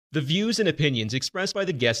The views and opinions expressed by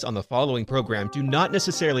the guests on the following program do not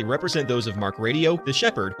necessarily represent those of Mark Radio, The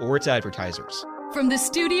Shepherd, or its advertisers. From the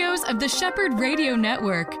studios of the Shepherd Radio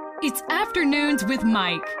Network, it's Afternoons with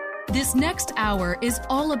Mike. This next hour is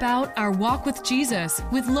all about our walk with Jesus,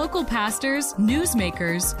 with local pastors,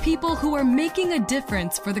 newsmakers, people who are making a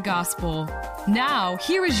difference for the gospel. Now,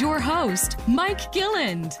 here is your host, Mike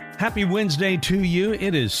Gilland. Happy Wednesday to you.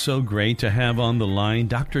 It is so great to have on the line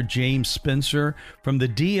Dr. James Spencer from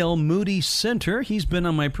the Moody Center. He's been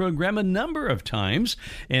on my program a number of times,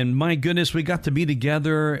 and my goodness, we got to be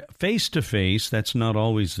together face-to-face. That's not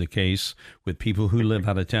always the case with people who live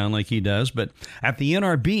out of town like he does, but at the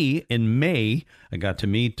NRB in May, I got to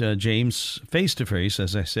meet James face-to-face,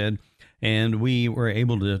 as I said, and we were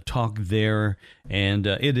able to talk there, and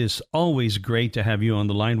it is always great to have you on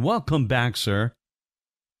the line. Welcome back, sir.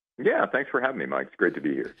 Yeah, thanks for having me, Mike. It's great to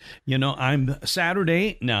be here. You know, I'm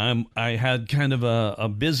Saturday. Now, I had kind of a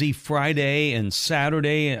busy Friday and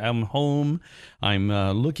Saturday. I'm home. I'm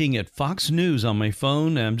looking at Fox News on my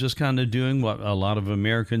phone. I'm just kind of doing what a lot of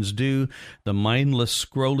Americans do, the mindless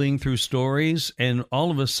scrolling through stories. And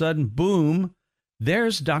all of a sudden, boom,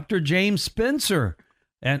 there's Dr. James Spencer.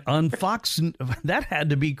 And on Fox, that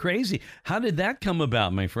had to be crazy. How did that come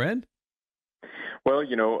about, my friend? Well,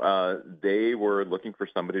 you know, they were looking for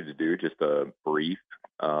somebody to do just a brief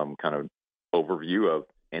kind of overview of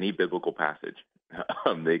any biblical passage.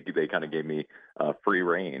 They kind of gave me free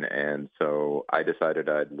reign, and so I decided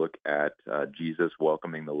I'd look at Jesus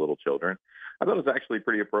welcoming the little children. I thought it was actually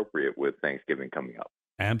pretty appropriate with Thanksgiving coming up.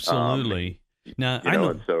 Absolutely. Now, I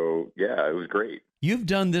know. So, yeah, it was great. You've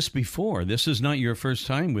done this before. This is not your first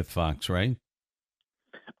time with Fox, right?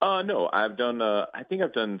 No, I've done. I think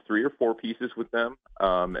I've done 3 or 4 pieces with them,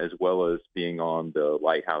 as well as being on the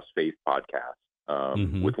Lighthouse Faith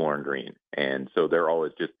podcast with Lauren Green, and so they're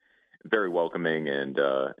always just very welcoming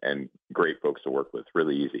and great folks to work with.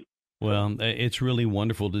 Really easy. Well, it's really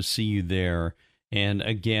wonderful to see you there, and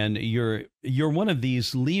again, you're one of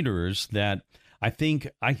these leaders that I think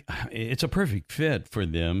it's a perfect fit for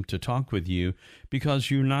them to talk with you because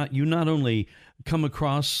you not only come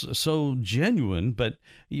across so genuine, but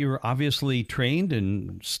you're obviously trained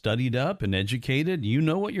and studied up and educated. You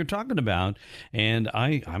know what you're talking about, and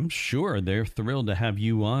I'm sure they're thrilled to have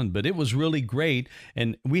you on. But it was really great,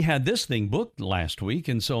 and we had this thing booked last week,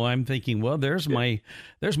 and so I'm thinking, well, there's my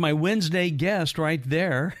Wednesday guest right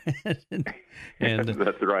there. And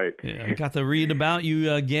that's right. I got to read about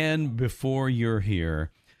you again before you're here.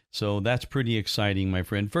 So that's pretty exciting, my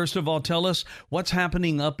friend. First of all, tell us what's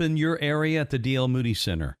happening up in your area at the D.L. Moody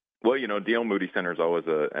Center. Well, you know, D.L. Moody Center is always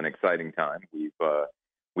an exciting time.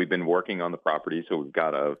 We've been working on the property, so we've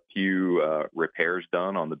got a few repairs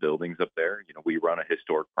done on the buildings up there. You know, we run a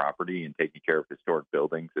historic property, and taking care of historic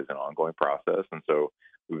buildings is an ongoing process. And so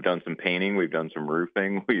we've done some painting, we've done some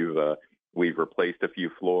roofing, we've replaced a few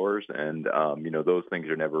floors, and you know, those things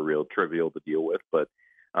are never real trivial to deal with, but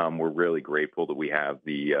we're really grateful that we have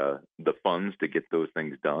the funds to get those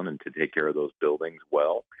things done and to take care of those buildings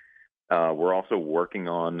well. We're also working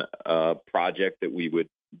on a project that we would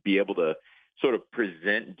be able to sort of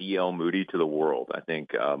present D.L. Moody to the world. I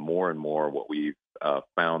think more and more what we've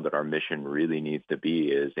found that our mission really needs to be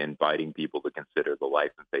is inviting people to consider the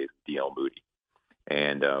life and faith of D.L. Moody.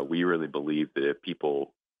 And we really believe that if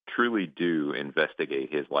people truly do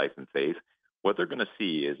investigate his life and faith, what they're going to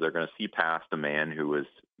see is they're going to see past a man who was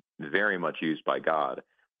very much used by God,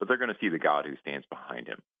 but they're going to see the God who stands behind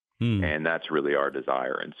him. And that's really our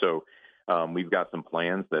desire. And so we've got some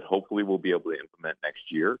plans that hopefully we'll be able to implement next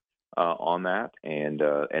year on that, and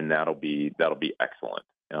that'll be excellent.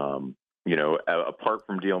 You know, apart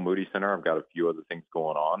from D.L. Moody Center, I've got a few other things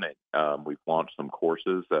going on. And, we've launched some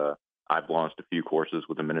courses. I've launched a few courses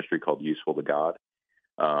with a ministry called Useful to God.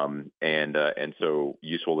 And so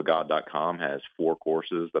usefultogod.com has 4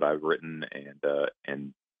 courses that I've written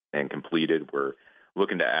and completed. We're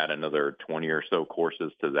looking to add another 20 or so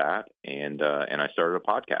courses to that. And I started a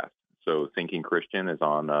podcast. So Thinking Christian is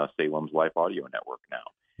on Salem's Life Audio Network now.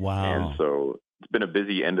 Wow. And so it's been a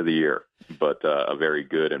busy end of the year, but a very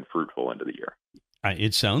good and fruitful end of the year.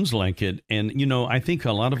 It sounds like it. And, you know, I think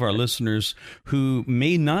a lot of our listeners who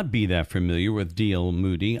may not be that familiar with D.L.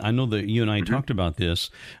 Moody, I know that you and I talked about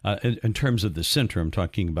this in terms of the center I'm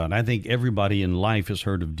talking about. I think everybody in life has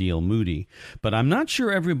heard of D.L. Moody, but I'm not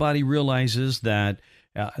sure everybody realizes that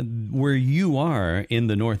where you are in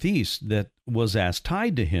the Northeast that was as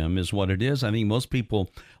tied to him is what it is. I think most people,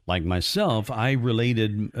 like myself, I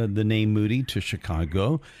related the name Moody to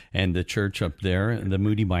Chicago and the church up there, the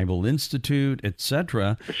Moody Bible Institute,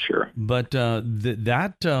 etc. Sure. But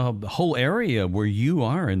that whole area where you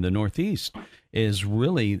are in the Northeast is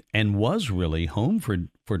really and was really home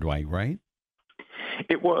for Dwight, right?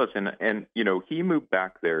 It was, and he moved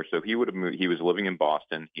back there, so he would have moved. He was living in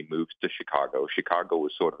Boston. He moved to Chicago. Chicago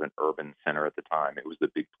was sort of an urban center at the time. It was the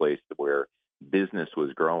big place where business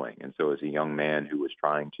was growing, and so as a young man who was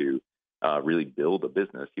trying to really build a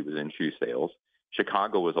business, he was in shoe sales.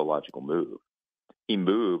 Chicago was a logical move. He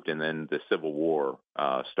moved, and then the Civil War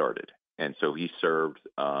started, and so he served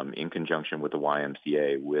in conjunction with the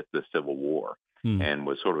YMCA with the Civil War, and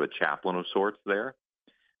was sort of a chaplain of sorts there.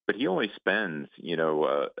 But he only spends,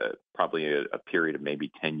 probably a period of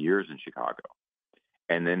maybe 10 years in Chicago,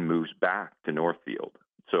 and then moves back to Northfield.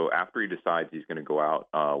 So after he decides he's going to go out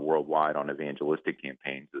worldwide on evangelistic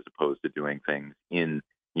campaigns as opposed to doing things in,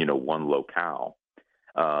 one locale,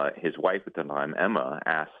 his wife at the time, Emma,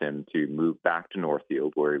 asked him to move back to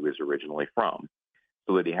Northfield, where he was originally from,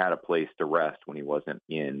 so that he had a place to rest when he wasn't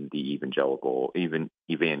in the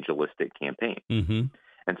evangelistic campaign. Mm-hmm.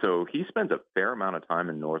 And so he spends a fair amount of time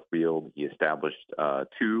in Northfield. He established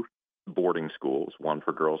 2 boarding schools, one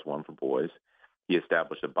for girls, one for boys. He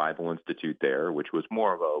established a Bible Institute there, which was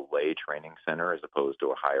more of a lay training center as opposed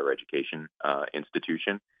to a higher education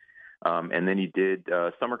institution. And then he did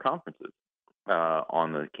summer conferences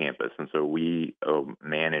on the campus. And so we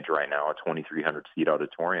manage right now a 2,300-seat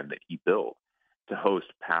auditorium that he built to host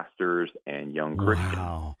pastors and young Christians.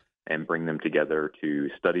 Wow. And bring them together to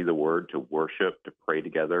study the Word, to worship, to pray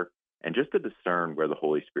together, and just to discern where the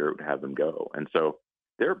Holy Spirit would have them go. And so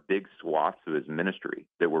there are big swaths of his ministry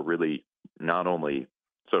that were really not only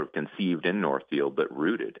sort of conceived in Northfield, but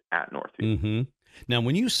rooted at Northfield. Mm-hmm. Now,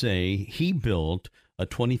 when you say he built a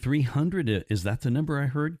 2,300, is that the number I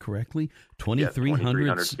heard correctly?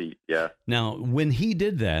 2,300 feet, yeah. Now, when he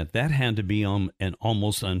did that, that had to be an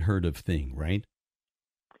almost unheard of thing, right?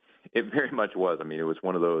 It very much was. I mean, it was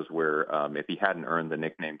one of those where if he hadn't earned the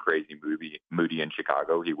nickname Crazy Moody in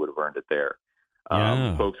Chicago, he would have earned it there.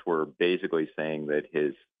 Folks were basically saying that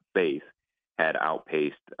his faith had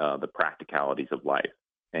outpaced the practicalities of life.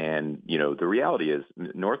 And, the reality is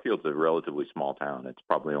Northfield's a relatively small town. It's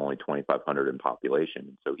probably only 2,500 in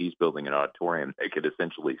population. So he's building an auditorium that could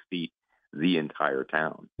essentially seat the entire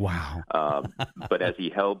town. Wow. But as he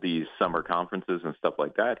held these summer conferences and stuff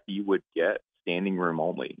like that, he would get standing room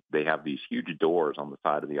only. They have these huge doors on the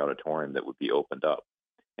side of the auditorium that would be opened up,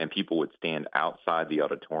 and people would stand outside the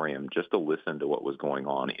auditorium just to listen to what was going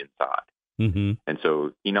on inside. Mm-hmm. And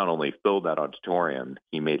so he not only filled that auditorium,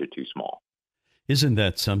 he made it too small. Isn't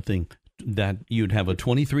that something that you'd have a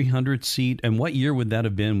 2,300 seat? And what year would that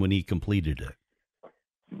have been when he completed it?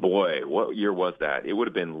 Boy, what year was that? It would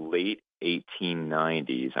have been late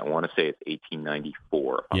 1890s. I want to say it's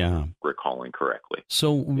 1894, if I'm recalling correctly.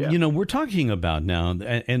 So, we're talking about now,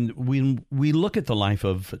 and when we look at the life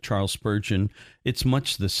of Charles Spurgeon, it's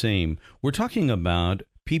much the same. We're talking about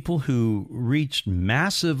people who reached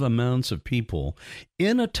massive amounts of people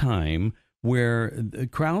in a time where the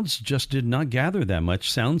crowds just did not gather that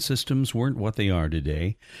much. Sound systems weren't what they are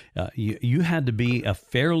today. You had to be a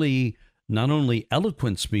fairly not only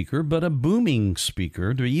eloquent speaker, but a booming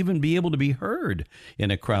speaker to even be able to be heard in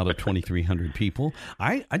a crowd of 2,300 people.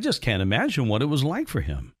 I just can't imagine what it was like for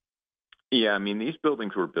him. Yeah, I mean, these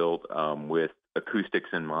buildings were built with acoustics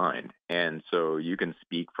in mind. And so you can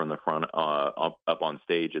speak from the front up on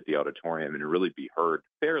stage at the auditorium and really be heard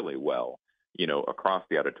fairly well, across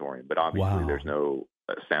the auditorium. But obviously there's no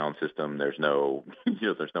sound system. There's no,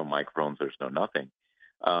 there's no microphones. There's no nothing.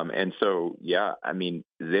 And so, I mean,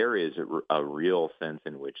 there is a real sense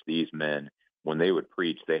in which these men, when they would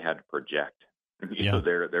preach, they had to project. So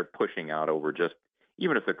they're pushing out over just,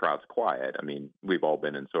 even if the crowd's quiet. I mean, we've all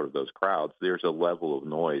been in sort of those crowds. There's a level of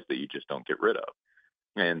noise that you just don't get rid of.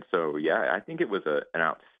 And so, I think it was an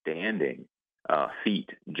outstanding feat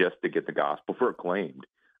just to get the gospel proclaimed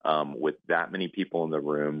with that many people in the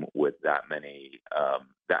room, with that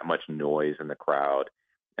much noise in the crowd.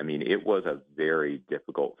 I mean, it was a very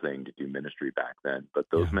difficult thing to do ministry back then, but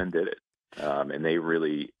those men did it. And they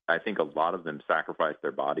really, I think a lot of them sacrificed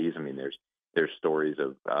their bodies. I mean, there's stories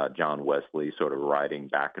of John Wesley sort of riding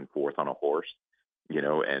back and forth on a horse,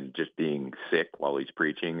 and just being sick while he's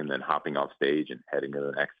preaching and then hopping off stage and heading to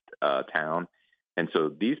the next town. And so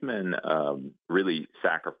these men really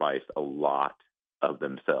sacrificed a lot of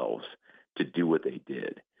themselves to do what they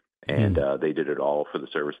did. And they did it all for the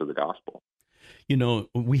service of the gospel.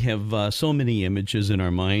 We have so many images in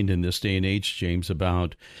our mind in this day and age, James,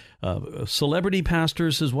 about celebrity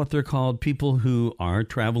pastors is what they're called, people who are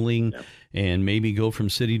traveling and maybe go from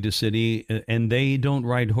city to city, and they don't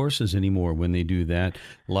ride horses anymore when they do that.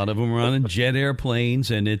 A lot of them are on jet airplanes,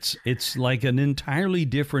 and it's like an entirely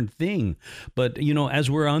different thing. But, as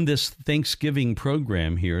we're on this Thanksgiving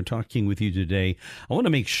program here, talking with you today, I want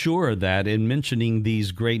to make sure that in mentioning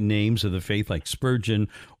these great names of the faith like Spurgeon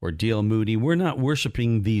or D.L. Moody, we're not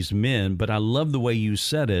worshiping these men, but I love the way you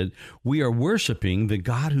said it. We are worshiping the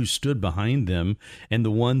God who stood behind them and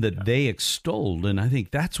the one that they extolled. And I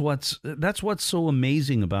think that's what's so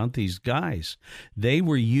amazing about these guys. They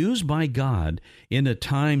were used by God in a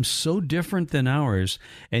time so different than ours.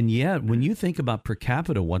 And yet, when you think about per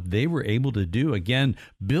capita, what they were able to do, again,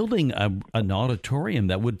 building an auditorium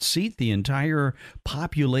that would seat the entire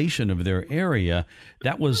population of their area,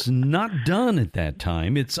 that was not done at that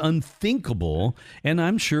time. It's unthinkable. And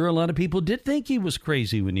I'm sure a lot of people did think he was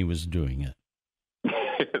crazy when he was doing it.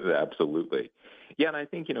 Absolutely. Yeah, and I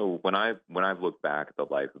think, when I've looked back at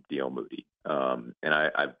the life of D.L. Moody, and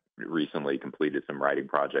I've recently completed some writing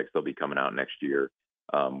projects. They'll be coming out next year.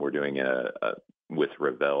 We're doing with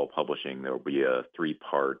Revell Publishing, there will be a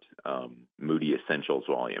 3-part Moody Essentials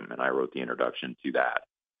volume, and I wrote the introduction to that,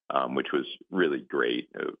 which was really great,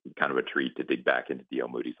 kind of a treat to dig back into D.L.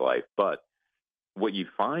 Moody's life. But what you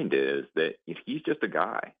find is that he's just a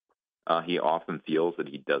guy. He often feels that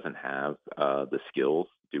he doesn't have the skills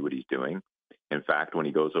to do what he's doing. In fact, when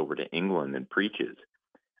he goes over to England and preaches,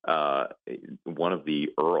 one of the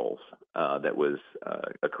earls that was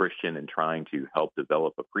a Christian and trying to help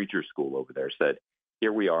develop a preacher school over there said,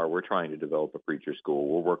 here we are, we're trying to develop a preacher school.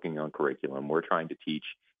 We're working on curriculum. We're trying to teach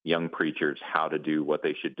young preachers how to do what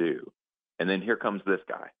they should do. And then here comes this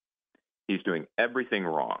guy. He's doing everything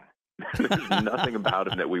wrong. There's nothing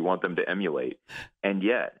about him that we want them to emulate. And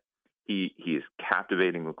yet, he is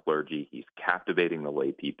captivating the clergy. He's captivating the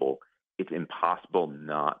lay people. It's impossible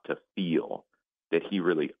not to feel that he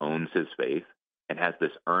really owns his faith and has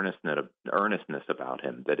this earnestness about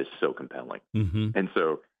him that is so compelling. Mm-hmm. And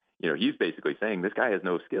so, he's basically saying this guy has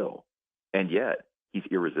no skill, and yet he's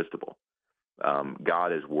irresistible.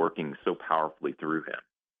 God is working so powerfully through him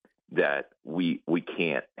that we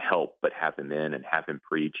can't help but have him in and have him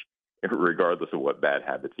preach, regardless of what bad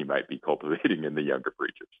habits he might be cultivating in the younger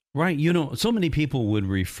preachers. Right. So many people would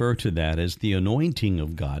refer to that as the anointing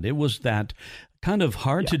of God. It was that kind of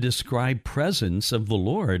hard to describe presence of the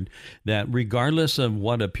Lord that regardless of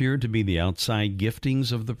what appeared to be the outside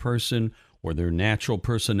giftings of the person or their natural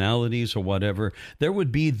personalities or whatever, there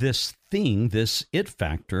would be this thing, this it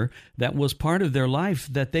factor that was part of their life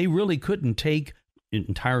that they really couldn't take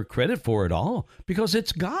entire credit for at all because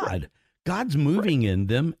it's God. Right. God's moving in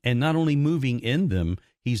them, and not only moving in them,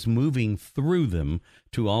 he's moving through them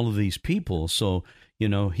to all of these people. So,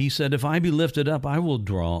 he said, if I be lifted up, I will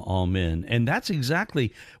draw all men. And that's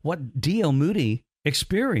exactly what D.L. Moody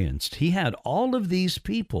experienced. He had all of these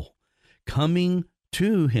people coming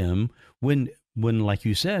to him when, like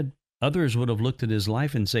you said, others would have looked at his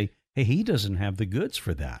life and say, hey, he doesn't have the goods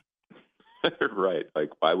for that. Right. Like,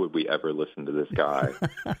 why would we ever listen to this guy?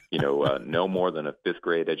 No more than a 5th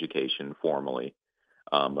grade education formally,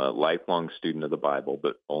 a lifelong student of the Bible,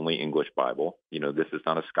 but only English Bible. This is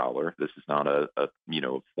not a scholar. This is not a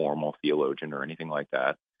formal theologian or anything like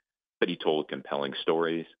that. But he told compelling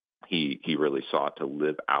stories. He really sought to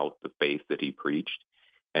live out the faith that he preached.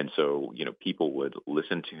 And so, people would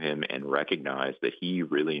listen to him and recognize that he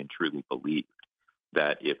really and truly believed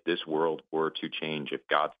that if this world were to change, if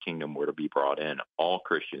God's kingdom were to be brought in, all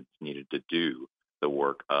Christians needed to do the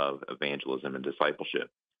work of evangelism and discipleship.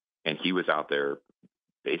 And he was out there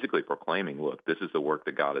basically proclaiming, look, this is the work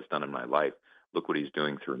that God has done in my life. Look what he's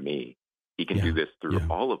doing through me. He can do this through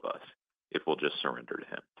all of us if we'll just surrender to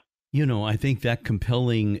him. I think that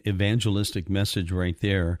compelling evangelistic message right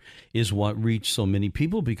there is what reached so many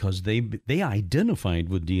people because they identified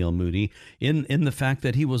with D.L. Moody in the fact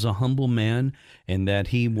that he was a humble man and that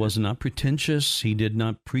he was not pretentious. He did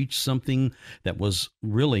not preach something that was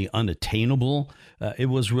really unattainable. It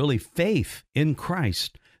was really faith in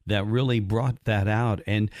Christ that really brought that out.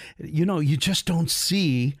 And, you just don't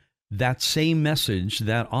see that same message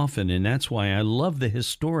that often. And that's why I love the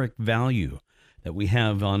historic value that we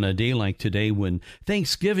have on a day like today when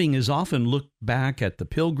Thanksgiving is often looked back at the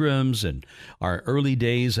Pilgrims and our early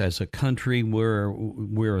days as a country where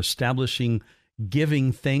we're establishing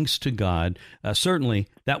giving thanks to God. Certainly,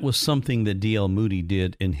 that was something that D.L. Moody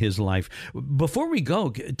did in his life. Before we go,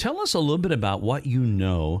 tell us a little bit about what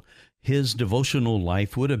his devotional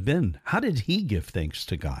life would have been. How did he give thanks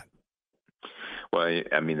to God? Well,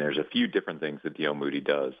 I mean, there's a few different things that D.L. Moody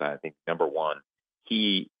does. I think number one,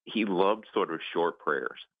 he loved sort of short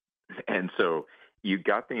prayers, and so you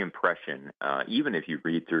got the impression, even if you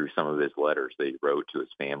read through some of his letters that he wrote to his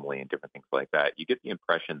family and different things like that, you get the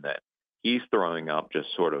impression that he's throwing up just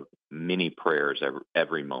sort of mini prayers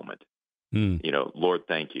every moment. You know, Lord,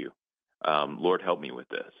 thank you. Lord, help me with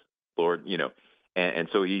this. Lord, you know, and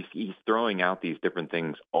so he's throwing out these different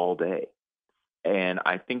things all day. And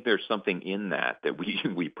I think there's something in that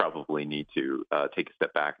we probably need to take a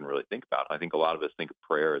step back and really think about. I think a lot of us think of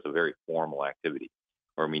prayer as a very formal activity,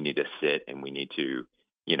 where we need to sit and we need to,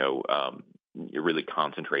 you know, really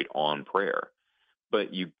concentrate on prayer. But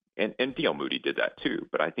and D.L. Moody did that too.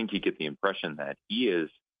 But I think you get the impression that he is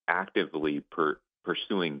actively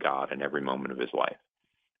pursuing God in every moment of his life.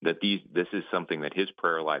 That this is something that his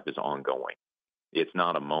prayer life is ongoing. It's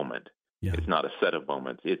not a moment. Yeah. It's not a set of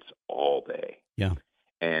moments. It's all day. Yeah.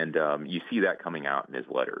 And you see that coming out in his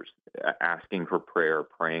letters. Asking for prayer,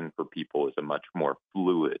 praying for people is a much more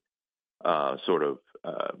fluid sort of,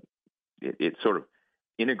 it's sort of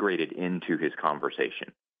integrated into his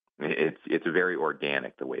conversation. It's very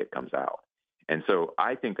organic the way it comes out. And so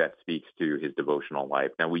I think that speaks to his devotional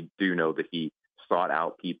life. Now, we do know that he sought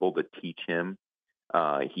out people to teach him.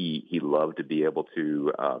 He loved to be able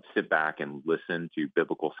to sit back and listen to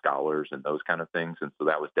biblical scholars and those kind of things. And so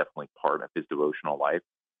that was definitely part of his devotional life.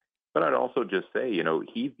 But I'd also just say, you know,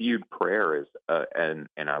 he viewed prayer as,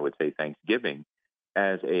 and I would say thanksgiving,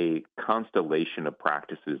 as a constellation of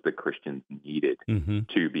practices that Christians needed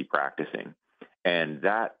to be practicing. And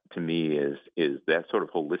that, to me, is that sort of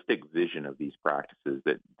holistic vision of these practices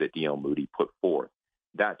that D.L. Moody put forth.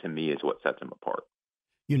 That, to me, is what sets him apart.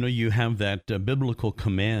 You know, you have that biblical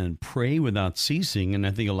command, pray without ceasing. And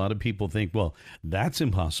I think a lot of people think, well, that's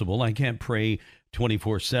impossible. I can't pray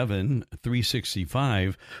 24/7,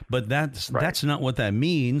 365. But that's not what that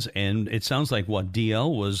means. And it sounds like what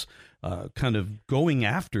D.L. was kind of going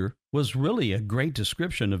after was really a great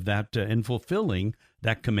description of that and fulfilling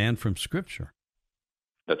that command from Scripture.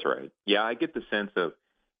 That's right. Yeah, I get the sense of,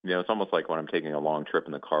 you know, it's almost like when I'm taking a long trip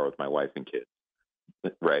in the car with my wife and kids,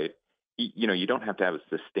 right? You know, you don't have to have a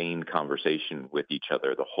sustained conversation with each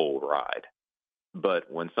other the whole ride.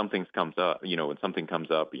 But when something comes up, you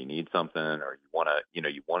need something, or you want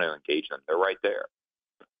to engage them, they're right there.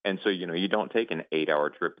 And so, you know, you don't take an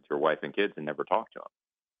 8-hour trip with your wife and kids and never talk to them.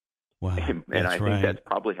 Wow, and I think that's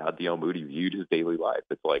probably how D.L. Moody viewed his daily life.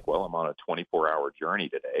 It's like, well, I'm on a 24-hour journey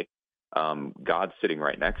today. God's sitting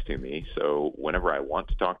right next to me. So whenever I want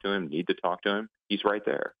to talk to him, need to talk to him, he's right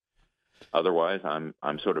there. Otherwise, I'm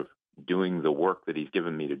sort of doing the work that he's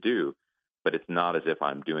given me to do, but it's not as if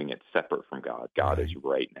I'm doing it separate from God. God is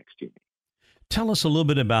right next to me. Tell us a little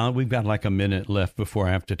bit about, we've got like a minute left before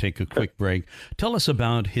I have to take a quick break. Tell us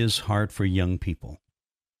about his heart for young people.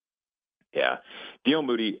 Yeah. D.L.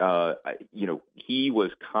 Moody, you know, he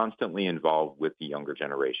was constantly involved with the younger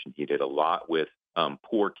generation. He did a lot with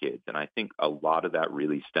poor kids, and I think a lot of that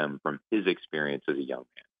really stemmed from his experience as a young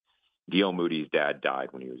man. D.L. Moody's dad died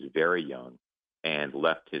when he was very young and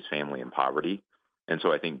left his family in poverty. And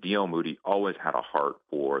so I think D.L. Moody always had a heart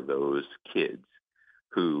for those kids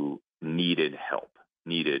who needed help,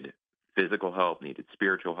 needed physical help, needed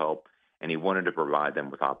spiritual help, and he wanted to provide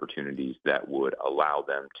them with opportunities that would allow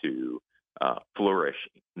them to flourish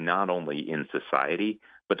not only in society,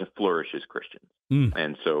 but to flourish as Christians.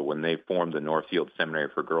 And so when they formed the Northfield Seminary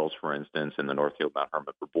for Girls, for instance, and the Northfield Mount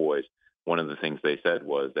Hermon for Boys, one of the things they said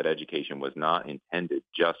was that education was not intended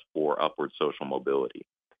just for upward social mobility.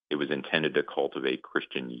 It was intended to cultivate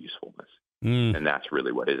Christian usefulness. And that's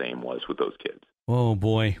really what his aim was with those kids. Oh,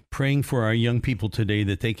 boy. Praying for our young people today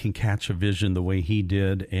that they can catch a vision the way he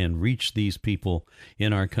did and reach these people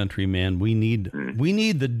in our country, man. We need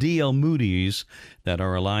the D.L. Moody's that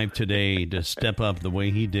are alive today to step up the way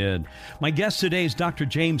he did. My guest today is Dr.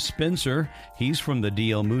 James Spencer. He's from the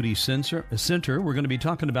D.L. Moody Center. We're going to be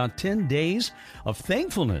talking about 10 days of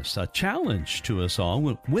thankfulness, a challenge to us all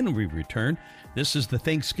when we return. This is the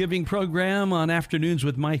Thanksgiving program on Afternoons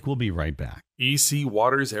with Mike. We'll be right back. EC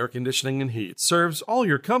Waters Air Conditioning and Heat serves all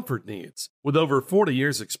your comfort needs. With over 40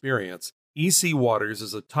 years' experience, EC Waters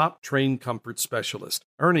is a top-trained comfort specialist,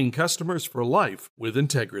 earning customers for life with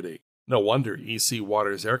integrity. No wonder EC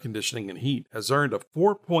Waters Air Conditioning and Heat has earned a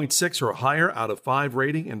 4.6 or higher out of 5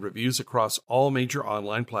 rating and reviews across all major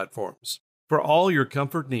online platforms. For all your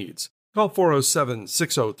comfort needs, call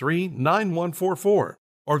 407-603-9144.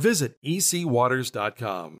 or visit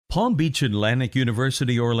ecwaters.com. Palm Beach Atlantic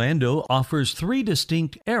University Orlando offers 3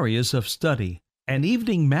 distinct areas of study: an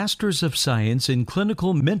evening Master's of Science in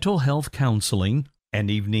Clinical Mental Health Counseling, an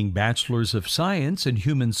evening Bachelor's of Science in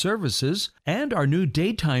Human Services, and our new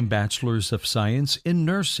daytime Bachelor's of Science in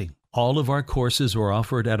Nursing. All of our courses are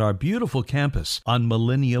offered at our beautiful campus on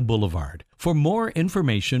Millennia Boulevard. For more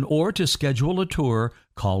information or to schedule a tour,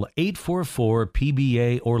 call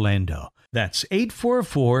 844-PBA-ORLANDO. That's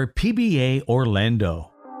 844-PBA-ORLANDO.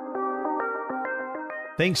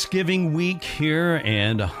 Thanksgiving week here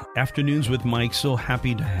and Afternoons with Mike. So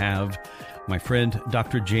happy to have my friend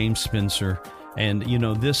Dr. James Spencer. And,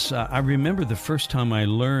 this, I remember the first time I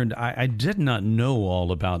learned, I did not know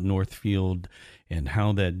all about Northfield and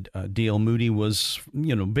how that D.L. Moody was,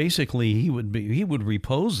 basically he would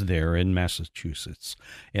repose there in Massachusetts.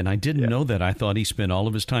 And I didn't know that. I thought he spent all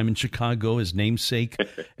of his time in Chicago, his namesake,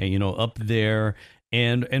 up there.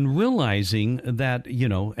 And realizing that,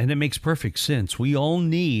 and it makes perfect sense. We all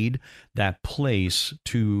need that place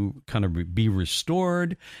to kind of be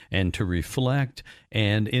restored and to reflect.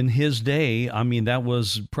 And in his day, that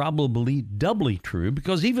was probably doubly true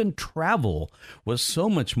because even travel was so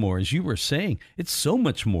much more, as you were saying, it's so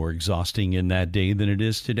much more exhausting in that day than it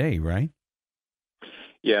is today, right?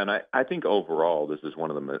 Yeah, and I think overall, this is one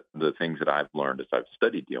of the things that I've learned as I've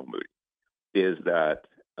studied D.L. Moody, is that,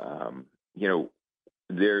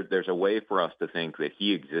 there's a way for us to think that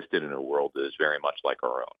he existed in a world that is very much like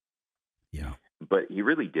our own. Yeah. But he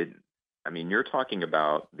really didn't. You're talking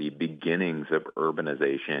about the beginnings of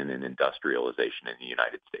urbanization and industrialization in the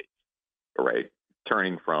United States, right?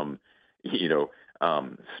 Turning from,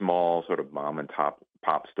 small sort of mom and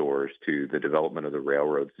pop stores to the development of the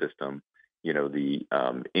railroad system, the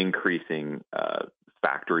increasing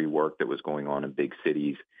factory work that was going on in big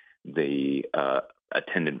cities, the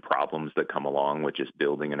attendant problems that come along with just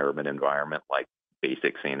building an urban environment like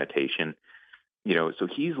basic sanitation. So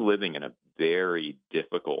he's living in a very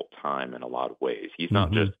difficult time in a lot of ways. He's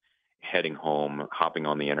not just heading home, hopping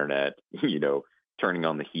on the internet, turning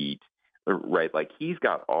on the heat, right? Like he's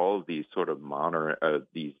got all of these sort of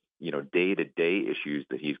these day-to-day issues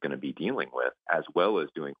that he's going to be dealing with, as well as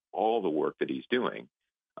doing all the work that he's doing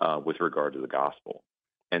with regard to the gospel.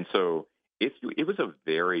 And so it was a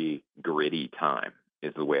very gritty time,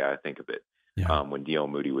 is the way I think of it, when D.L.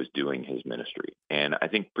 Moody was doing his ministry. And I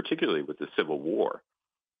think particularly with the Civil War,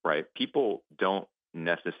 right, people don't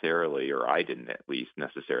necessarily, or I didn't at least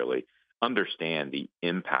necessarily, understand the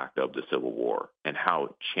impact of the Civil War and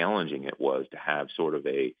how challenging it was to have sort of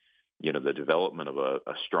the development of a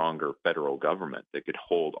stronger federal government that could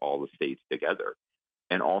hold all the states together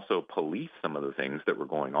and also police some of the things that were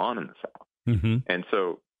going on in the South. Mm-hmm. And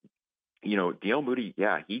so, D.L. Moody,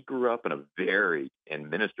 he grew up and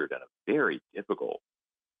ministered in a very difficult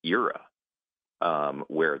era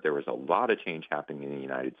where there was a lot of change happening in the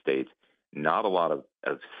United States, not a lot of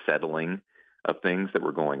settling of things that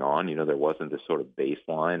were going on. There wasn't this sort of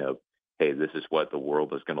baseline of, hey, this is what the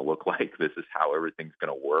world is going to look like. This is how everything's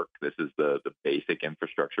going to work. This is the basic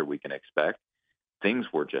infrastructure we can expect. Things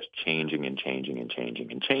were just changing and changing and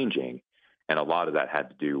changing and changing. And a lot of that had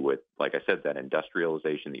to do with, like I said, that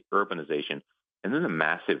industrialization, the urbanization, and then the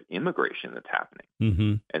massive immigration that's happening.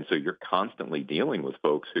 Mm-hmm. And so you're constantly dealing with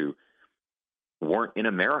folks who weren't in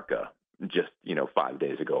America just, 5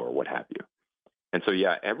 days ago or what have you. And so,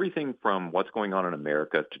 everything from what's going on in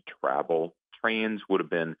America to travel, trains would have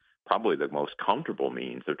been probably the most comfortable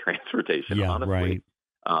means of transportation, honestly.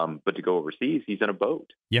 Right. But to go overseas, he's in a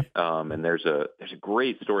boat. Yep. And there's a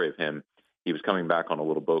great story of him. He was coming back on a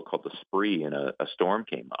little boat called the Spree, and a storm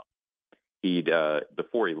came up.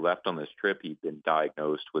 Before he left on this trip, he'd been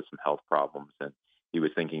diagnosed with some health problems, and he was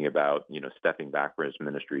thinking about, stepping back from his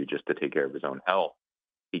ministry just to take care of his own health.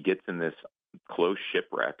 He gets in this close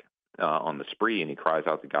shipwreck on the Spree, and he cries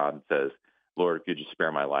out to God and says, Lord, if you just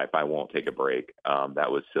spare my life, I won't take a break.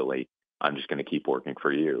 That was silly. I'm just going to keep working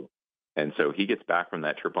for you. And so he gets back from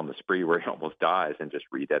that trip on the Spree where he almost dies and just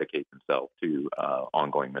rededicates himself to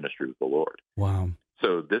ongoing ministry with the Lord. Wow.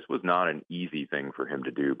 So this was not an easy thing for him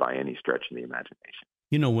to do by any stretch of the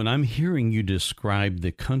imagination. When I'm hearing you describe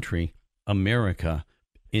the country, America,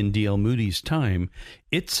 in D.L. Moody's time,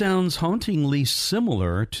 it sounds hauntingly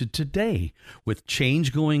similar to today, with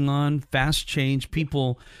change going on, fast change,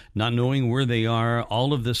 people not knowing where they are,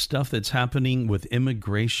 all of the stuff that's happening with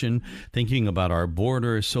immigration, thinking about our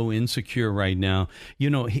border is so insecure right now.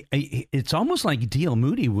 It's almost like D.L.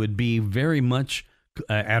 Moody would be very much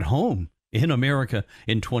at home in America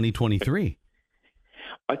in 2023.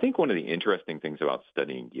 I think one of the interesting things about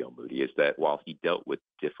studying D.L. Moody is that while he dealt with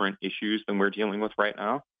different issues than we're dealing with right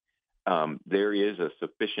now, there is a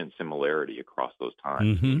sufficient similarity across those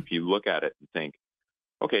times. Mm-hmm. If you look at it and think,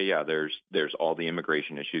 okay, there's all the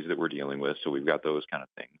immigration issues that we're dealing with, so we've got those kind of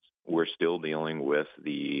things. We're still dealing with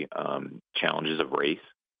the challenges of race,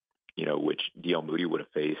 which D.L. Moody would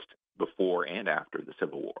have faced before and after the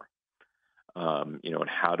Civil War. And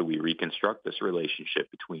how do we reconstruct this relationship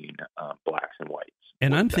between blacks and whites?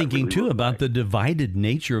 And I'm thinking, really too, about the divided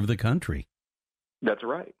nature of the country. That's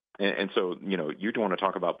right. And so, you want to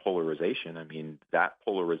talk about polarization. I mean, that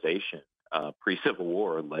polarization pre-Civil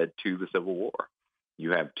War led to the Civil War.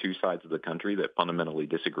 You have two sides of the country that fundamentally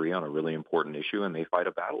disagree on a really important issue, and they fight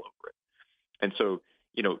a battle over it. And so,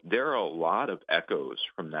 there are a lot of echoes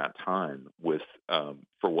from that time with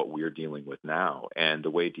for what we're dealing with now. And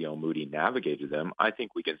the way D.L. Moody navigated them, I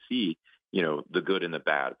think we can see, the good and the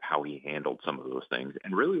bad of how he handled some of those things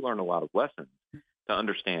and really learn a lot of lessons to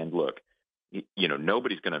understand, look,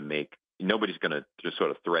 nobody's going to just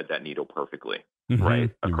sort of thread that needle perfectly,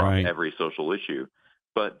 right, across every social issue.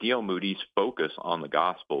 But D.L. Moody's focus on the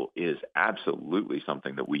gospel is absolutely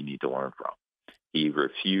something that we need to learn from. He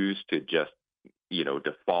refused to just,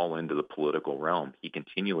 to fall into the political realm. He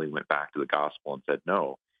continually went back to the gospel and said,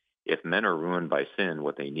 no, if men are ruined by sin,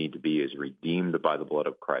 what they need to be is redeemed by the blood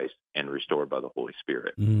of Christ and restored by the Holy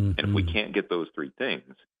Spirit. And if we can't get those three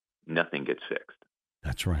things, nothing gets fixed.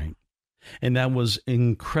 That's right. And that was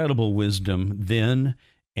incredible wisdom then,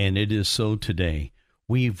 and it is so today.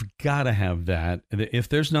 We've got to have that. If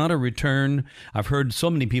there's not a return, I've heard so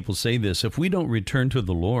many people say this, if we don't return to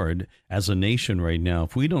the Lord as a nation right now,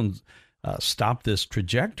 if we don't stop this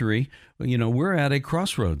trajectory, we're at a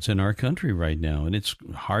crossroads in our country right now, and it's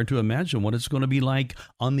hard to imagine what it's going to be like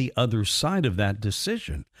on the other side of that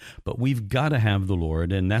decision. But we've got to have the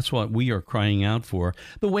Lord, and that's what we are crying out for,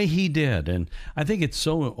 the way he did. And I think it's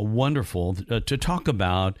so wonderful to talk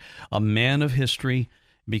about a man of history,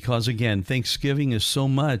 because, again, Thanksgiving is so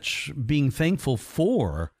much being thankful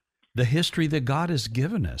for the history that God has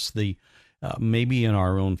given us, maybe in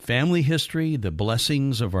our own family history, the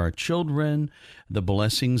blessings of our children, the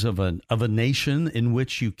blessings of a nation in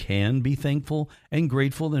which you can be thankful and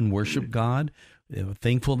grateful and worship God.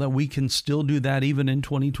 Thankful that we can still do that even in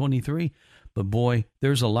 2023. But boy,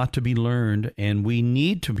 there's a lot to be learned, and we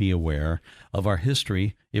need to be aware of our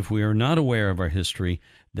history. If we are not aware of our history,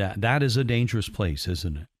 that is a dangerous place,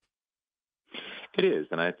 isn't it? It is,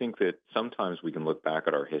 and I think that sometimes we can look back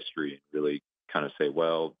at our history and really kind of say,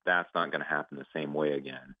 well, that's not going to happen the same way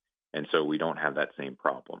again, and so we don't have that same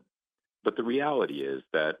problem. But the reality is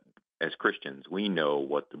that as Christians, we know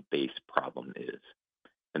what the base problem is,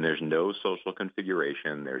 and there's no social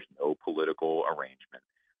configuration, there's no political arrangement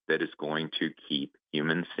that is going to keep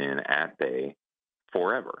human sin at bay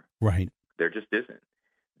forever. Right. There just isn't.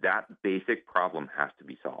 That basic problem has to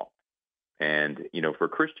be solved. And, for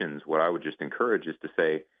Christians, what I would just encourage is to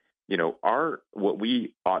say, what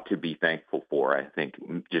we ought to be thankful for, I think,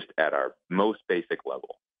 just at our most basic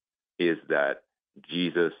level, is that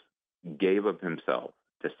Jesus gave of himself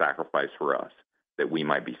to sacrifice for us that we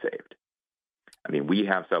might be saved. I mean, we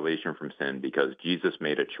have salvation from sin because Jesus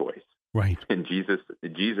made a choice. Right. And Jesus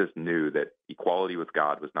knew that equality with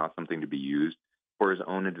God was not something to be used for his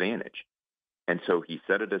own advantage. And so he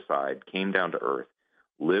set it aside, came down to earth,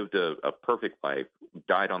 lived a perfect life,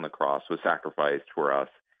 died on the cross, was sacrificed for us,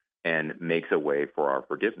 and makes a way for our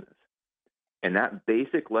forgiveness. And that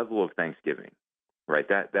basic level of thanksgiving, right,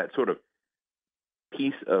 that sort of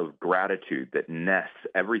piece of gratitude that nests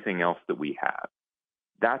everything else that we have,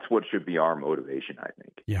 that's what should be our motivation, I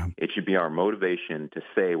think. Yeah. It should be our motivation to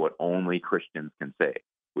say what only Christians can say,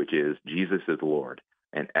 which is Jesus is Lord,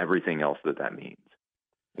 and everything else that means.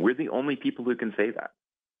 We're the only people who can say that.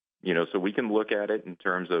 So we can look at it in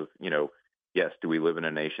terms of, yes, do we live in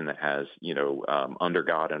a nation that has, under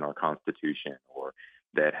God in our Constitution, or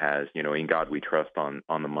that has, in God we trust on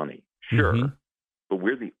the money? Sure. Mm-hmm. But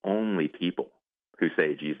we're the only people who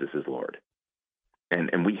say Jesus is Lord.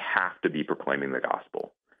 And we have to be proclaiming the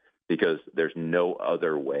gospel, because there's no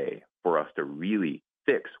other way for us to really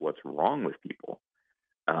fix what's wrong with people,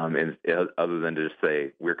 and other than to just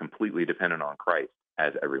say we're completely dependent on Christ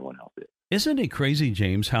as everyone else is. Isn't it crazy,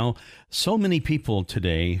 James, how so many people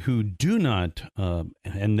today who do not,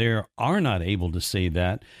 and they are not able to say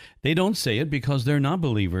that, they don't say it because they're not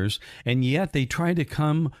believers, and yet they try to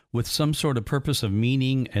come with some sort of purpose of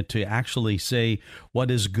meaning and to actually say what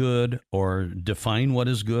is good, or define what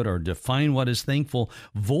is good, or define what is thankful,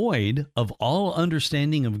 void of all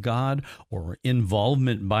understanding of God or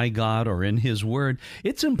involvement by God or in His Word.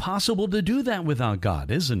 It's impossible to do that without God,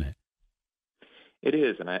 isn't it? It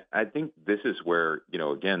is, and I think this is where,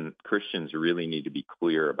 again, Christians really need to be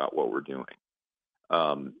clear about what we're doing.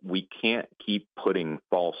 We can't keep putting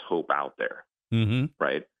false hope out there,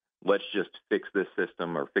 right? Let's just fix this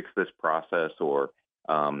system or fix this process, or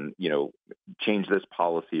change this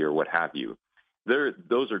policy or what have you.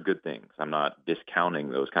 Those are good things. I'm not discounting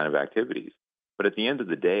those kind of activities. But at the end of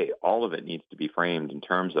the day, all of it needs to be framed in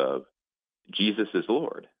terms of Jesus is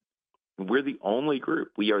Lord. We're the only group.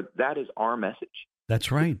 That is our message.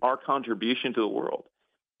 That's right. Our contribution to the world.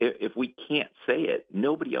 If we can't say it,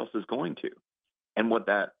 nobody else is going to. And what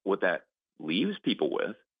that leaves people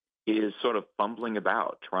with is sort of fumbling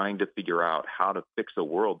about, trying to figure out how to fix a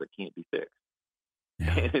world that can't be fixed.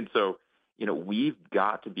 Yeah. And so, we've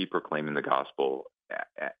got to be proclaiming the gospel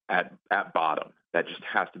at bottom. That just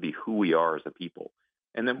has to be who we are as a people.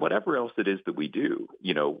 And then whatever else it is that we do,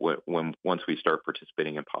 once we start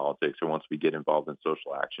participating in politics or once we get involved in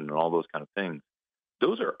social action and all those kind of things,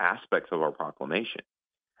 those are aspects of our proclamation.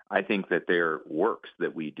 I think that they're works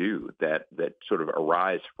that we do that sort of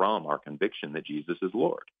arise from our conviction that Jesus is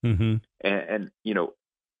Lord. Mm-hmm. And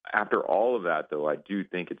after all of that, though, I do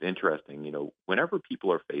think it's interesting, whenever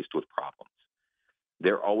people are faced with problems,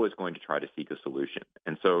 they're always going to try to seek a solution.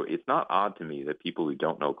 And so it's not odd to me that people who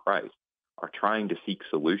don't know Christ are trying to seek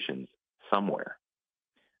solutions somewhere.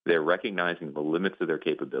 They're recognizing the limits of their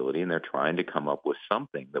capability, and they're trying to come up with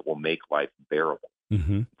something that will make life bearable,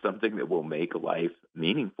 mm-hmm. something that will make life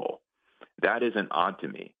meaningful. That isn't odd to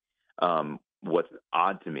me. What's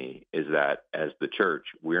odd to me is that as the church,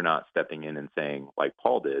 we're not stepping in and saying, like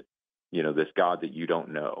Paul did, this God that you don't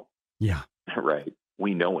know. Yeah. Right.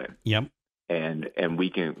 We know him. Yep. And we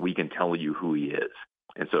can tell you who he is.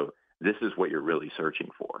 And so this is what you're really searching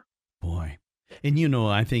for. Boy. And,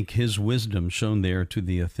 I think his wisdom shown there to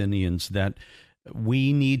the Athenians that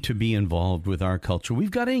we need to be involved with our culture. We've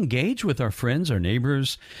got to engage with our friends, our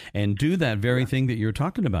neighbors, and do that very thing that you're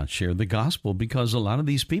talking about, share the gospel, because a lot of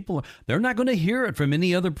these people, they're not going to hear it from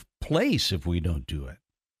any other place if we don't do it.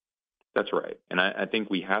 That's right. And I think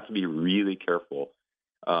we have to be really careful.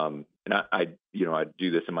 And I do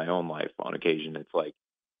this in my own life on occasion. It's like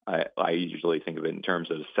I usually think of it in terms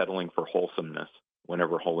of settling for wholesomeness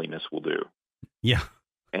whenever holiness will do. Yeah.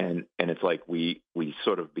 And it's like we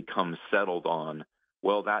sort of become settled on,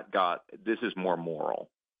 well, this is more moral.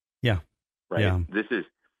 Yeah. Right. Yeah. This is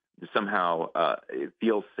somehow, it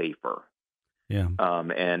feels safer. Yeah.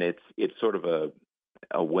 And it's sort of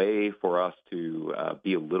a way for us to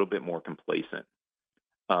be a little bit more complacent.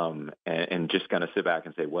 And just kind of sit back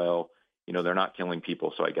and say, well, they're not killing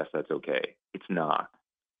people, so I guess that's okay. It's not.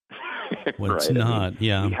 Well, right? It's not.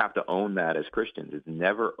 Yeah. We have to own that as Christians. It's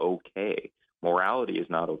never okay. Morality is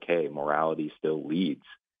not okay. Morality still leads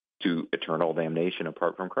to eternal damnation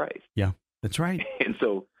apart from Christ. Yeah, that's right. And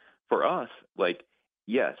so for us,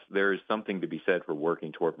 yes, there is something to be said for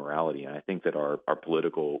working toward morality. And I think that our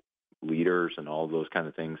political leaders and all those kind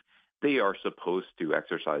of things, they are supposed to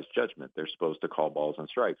exercise judgment. They're supposed to call balls and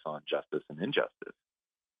strikes on justice and injustice.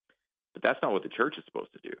 But that's not what the church is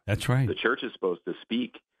supposed to do. That's right. The church is supposed to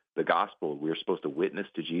speak the gospel. We're supposed to witness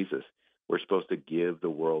to Jesus. We're supposed to give the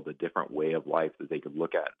world a different way of life that they could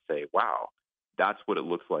look at and say, wow, that's what it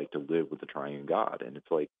looks like to live with the triune God. And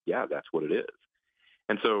it's like, yeah, that's what it is.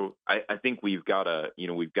 And so I think we've got to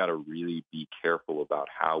really be careful about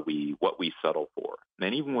what we settle for.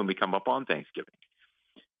 And even when we come up on Thanksgiving,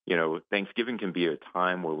 Thanksgiving can be a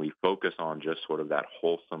time where we focus on just sort of that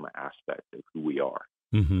wholesome aspect of who we are,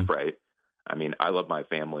 mm-hmm. right? I mean, I love my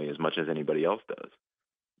family as much as anybody else does.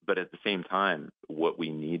 But at the same time, what we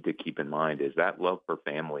need to keep in mind is that love for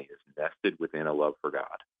family is nested within a love for God.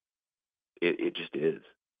 It just is.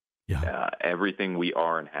 Yeah. Everything we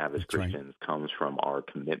are and have as Christians comes from our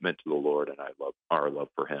commitment to the Lord and our love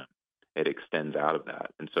for him. It extends out of that.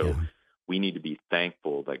 And so we need to be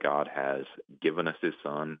thankful that God has given us his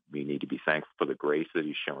son. We need to be thankful for the grace that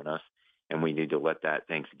he's shown us. And we need to let that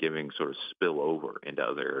Thanksgiving sort of spill over into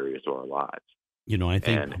other areas of our lives. I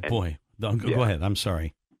think, go ahead. I'm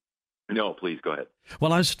sorry. No, please go ahead.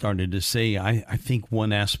 Well, I started to say, I think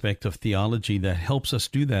one aspect of theology that helps us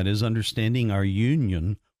do that is understanding our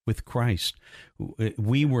union with Christ.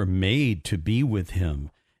 We were made to be with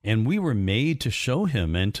him, and we were made to show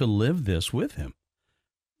him and to live this with him.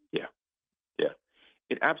 Yeah.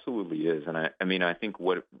 It absolutely is. And I think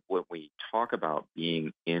what we talk about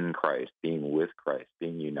being in Christ, being with Christ,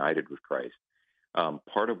 being united with Christ,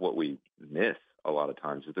 part of what we miss a lot of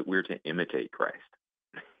times is that we're to imitate Christ.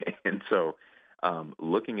 And so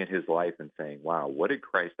looking at his life and saying, wow, what did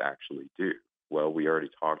Christ actually do? Well, we already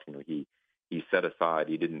talked, he set aside,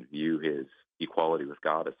 he didn't view his equality with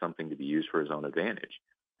God as something to be used for his own advantage.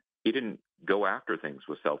 He didn't go after things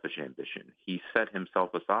with selfish ambition. He set himself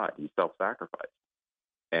aside. He self-sacrificed.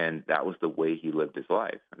 And that was the way he lived his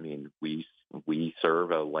life. I mean, we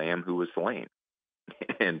serve a lamb who was slain.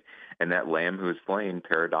 and that lamb who is slain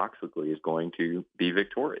paradoxically is going to be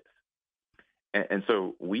victorious. And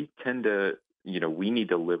so we tend to, we need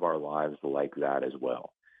to live our lives like that as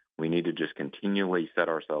well. We need to just continually set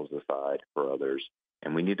ourselves aside for others.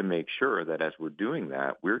 And we need to make sure that as we're doing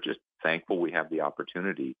that, we're just thankful we have the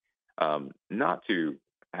opportunity not to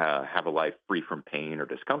have a life free from pain or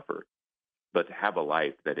discomfort, but to have a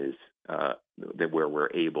life that is that where we're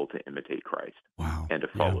able to imitate Christ. Wow. And to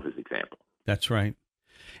follow his example. That's right.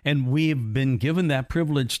 And we've been given that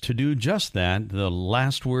privilege to do just that. The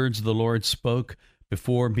last words the Lord spoke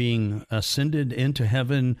before being ascended into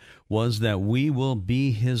heaven was that we will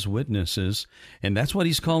be his witnesses. And that's what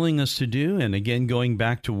he's calling us to do. And again, going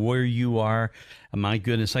back to where you are, my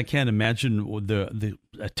goodness, I can't imagine the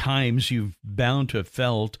times you've bound to have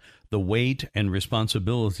felt the weight and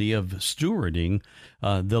responsibility of stewarding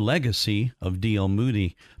the legacy of D.L.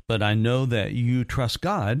 Moody. But I know that you trust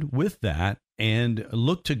God with that and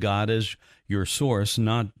look to God as your source,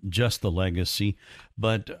 not just the legacy.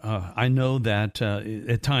 But I know that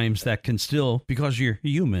at times that can still, because you're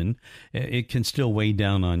human, it can still weigh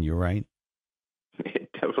down on you, right?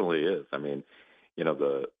 It definitely is. I mean,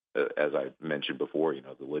 as I mentioned before,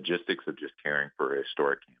 the logistics of just caring for a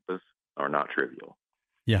historic campus are not trivial.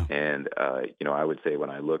 Yeah. And, I would say when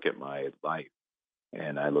I look at my life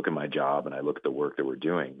and I look at my job and I look at the work that we're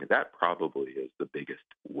doing, that probably is the biggest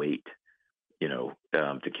weight,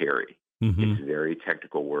 to carry. Mm-hmm. It's very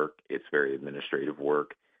technical work. It's very administrative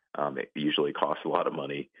work. It usually costs a lot of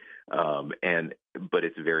money, but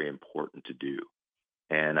it's very important to do.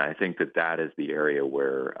 And I think that is the area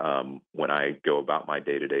where, when I go about my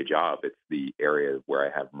day-to-day job, it's the area where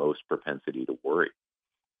I have most propensity to worry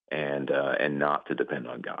and not to depend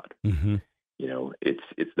on God. Mm-hmm.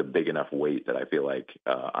 It's the big enough weight that I feel like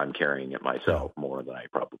I'm carrying it myself more than I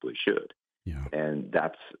probably should. Yeah. And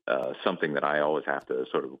that's something that I always have to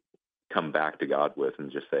sort of come back to God with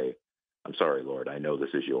and just say, I'm sorry, Lord, I know this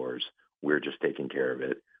is yours. We're just taking care of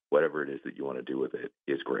it. Whatever it is that you want to do with it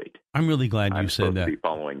is great. I'm really glad you said that. I'm supposed to be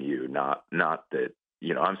following you, not that,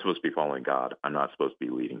 I'm supposed to be following God. I'm not supposed to be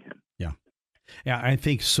leading him. Yeah. Yeah, I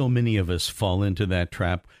think so many of us fall into that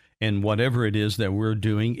trap. And whatever it is that we're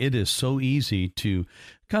doing, it is so easy to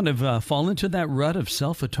kind of fall into that rut of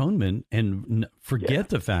self-atonement and forget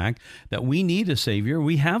the fact that we need a Savior.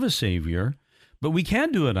 We have a Savior, but we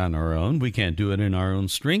can't do it on our own. We can't do it in our own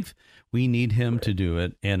strength. We need him to do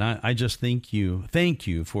it. And I just thank you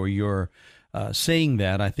for your saying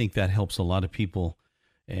that. I think that helps a lot of people.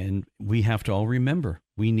 And we have to all remember,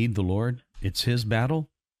 we need the Lord. It's his battle.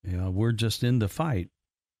 We're just in the fight.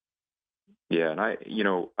 Yeah, and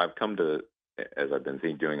I've come to, as I've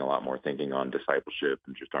been doing a lot more thinking on discipleship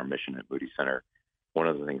and just our mission at Moody Center, one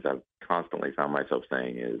of the things I've constantly found myself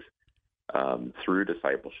saying is, through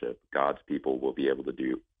discipleship, God's people will be able to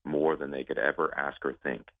do more than they could ever ask or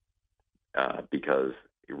think, because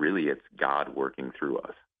really it's God working through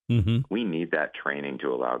us. Mm-hmm. We need that training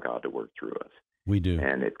to allow God to work through us. We do.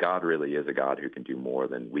 And if God really is a God who can do more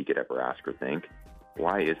than we could ever ask or think,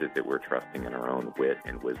 why is it that we're trusting in our own wit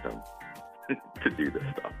and wisdom to do this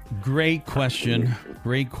stuff? Great question.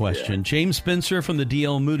 Great question. Yeah. James Spencer from the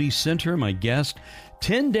D.L. Moody Center, my guest.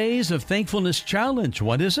 10 Days of Thankfulness Challenge.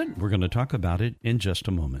 What is it? We're going to talk about it in just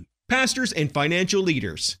a moment. Pastors and financial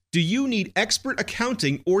leaders, do you need expert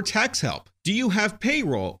accounting or tax help? Do you have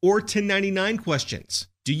payroll or 1099 questions?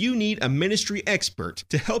 Do you need a ministry expert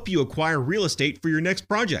to help you acquire real estate for your next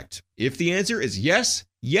project? If the answer is yes,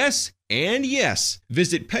 yes, and yes,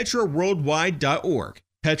 visit petraworldwide.org.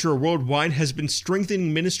 Petra Worldwide has been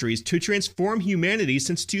strengthening ministries to transform humanity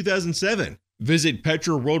since 2007. Visit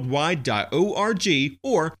petraworldwide.org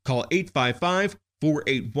or call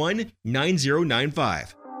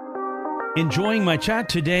 855-481-9095. Enjoying my chat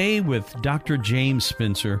today with Dr. James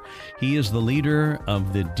Spencer. He is the leader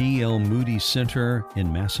of the D.L. Moody Center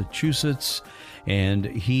in Massachusetts, and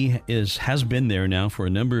he has been there now for a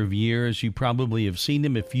number of years. You probably have seen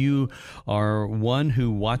him if you are one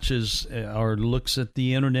who watches or looks at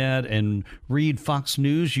the internet and read Fox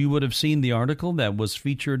News. You would have seen the article that was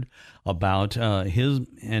featured about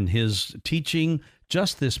his teaching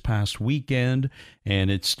just this past weekend, and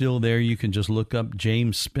it's still there. You can just look up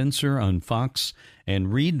James Spencer on Fox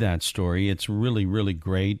and read that story. It's really, really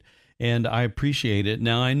great, and I appreciate it.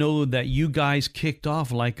 Now, I know that you guys kicked off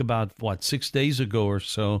like about, 6 days ago or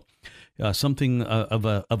so, something of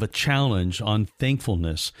a challenge on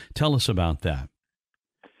thankfulness. Tell us about that.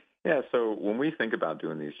 Yeah, so when we think about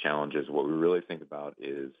doing these challenges, what we really think about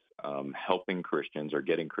is helping Christians or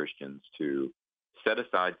getting Christians to set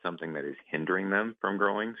aside something that is hindering them from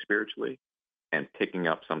growing spiritually and picking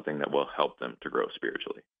up something that will help them to grow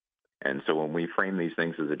spiritually. And so when we frame these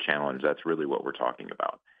things as a challenge, that's really what we're talking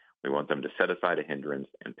about. We want them to set aside a hindrance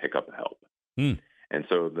and pick up a help. And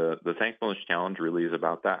so the thankfulness challenge really is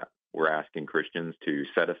about that. We're asking Christians to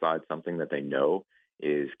set aside something that they know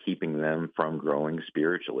is keeping them from growing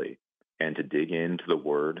spiritually, and to dig into the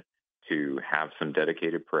Word, to have some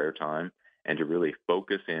dedicated prayer time, and to really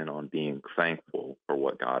focus in on being thankful for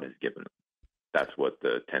what God has given them. That's what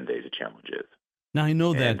the 10 Days of Challenge is. Now, I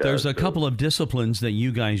know that And, there's a so- couple of disciplines that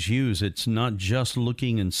you guys use. It's not just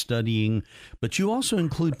looking and studying, but you also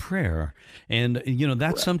include prayer. And, you know,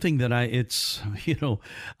 that's Correct. something that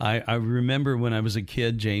I remember when I was a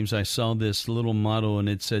kid, James, I saw this little motto, and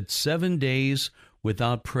it said 7 days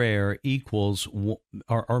without prayer equals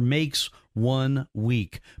or makes 1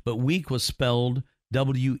 week. But week was spelled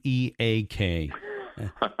WEAK.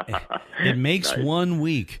 It makes Nice. 1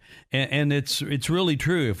 week, and it's really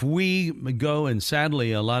true. If we go, and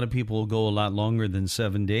sadly, a lot of people go a lot longer than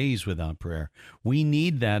 7 days without prayer. We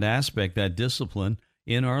need that aspect, that discipline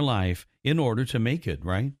in our life in order to make it,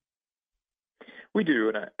 right? We do.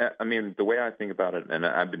 And I mean, the way I think about it, and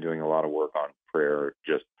I've been doing a lot of work on prayer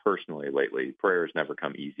just personally lately, prayer has never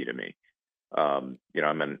come easy to me. You know,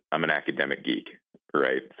 I'm an academic geek,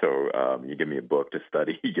 right? So you give me a book to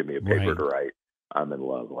study, you give me a paper Right. to write, I'm in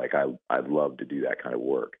love. Like I'd love to do that kind of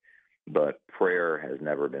work. But prayer has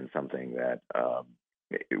never been something that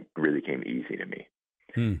it really came easy to me.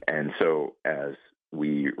 And so as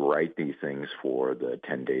we write these things for the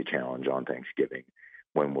 10-day challenge on Thanksgiving,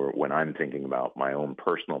 when I'm thinking about my own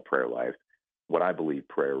personal prayer life, what I believe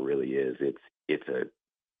prayer really is,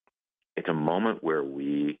 it's a moment where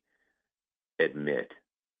we admit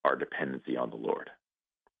our dependency on the Lord.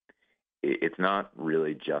 It's not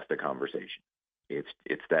really just a conversation.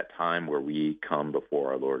 It's that time where we come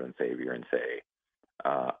before our Lord and Savior and say,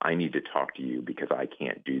 I need to talk to you because I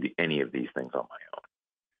can't do any of these things on my own.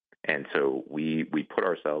 And so we put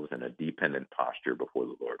ourselves in a dependent posture before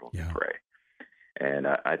the Lord when we pray. And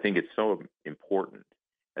I think it's so important,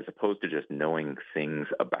 as opposed to just knowing things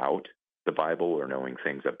about the Bible or knowing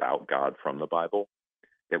things about God from the Bible,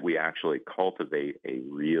 that we actually cultivate a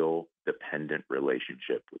real dependent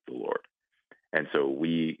relationship with the Lord. And so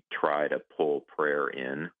we try to pull prayer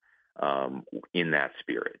in that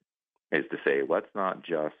spirit, is to say, let's not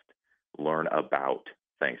just learn about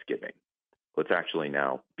Thanksgiving. Let's actually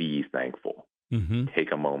now be thankful. Mm-hmm.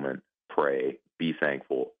 Take a moment, pray, be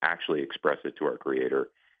thankful, actually express it to our Creator,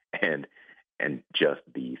 and just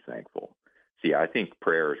be thankful. See, I think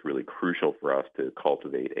prayer is really crucial for us to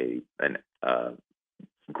cultivate an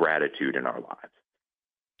gratitude in our lives.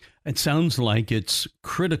 It sounds like it's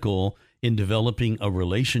critical in developing a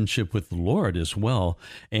relationship with the Lord as well.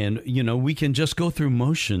 And, you know, we can just go through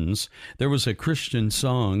motions. There was a Christian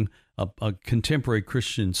song, a contemporary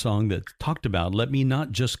Christian song that talked about, let me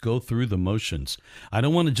not just go through the motions. I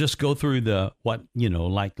don't want to just go through what, you know,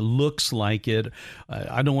 like looks like it.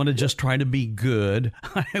 I don't want to just try to be good.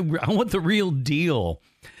 I want the real deal.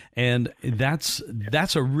 And that's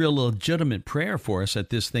a real legitimate prayer for us at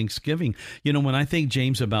this Thanksgiving. You know, when I think,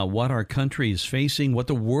 James, about what our country is facing, what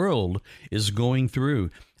the world is going through,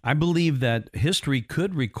 I believe that history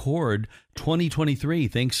could record 2023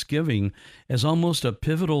 Thanksgiving as almost a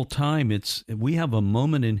pivotal time. We have a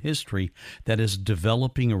moment in history that is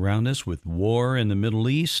developing around us, with war in the Middle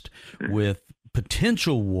East, with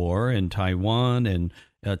potential war in Taiwan and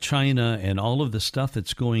China, and all of the stuff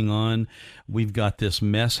that's going on. We've got this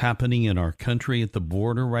mess happening in our country at the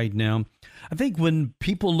border right now. I think when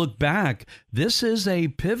people look back, this is a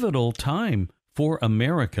pivotal time for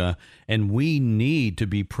America, and we need to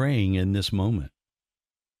be praying in this moment.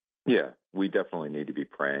 Yeah, we definitely need to be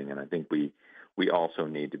praying, and I think we also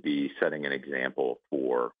need to be setting an example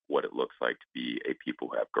for what it looks like to be a people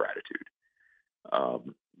who have gratitude.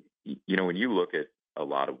 You know, when you look at a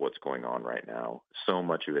lot of what's going on right now, so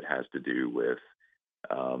much of it has to do with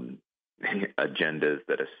agendas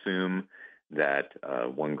that assume that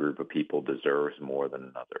one group of people deserves more than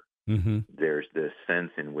another. Mm-hmm. There's this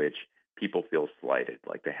sense in which people feel slighted,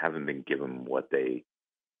 like they haven't been given what they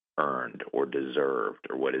earned or deserved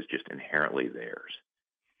or what is just inherently theirs.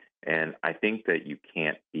 And I think that you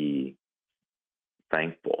can't be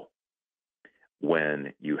thankful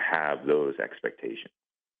when you have those expectations.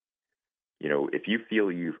 You know, if you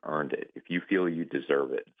feel you've earned it, if you feel you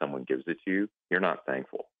deserve it, and someone gives it to you, you're not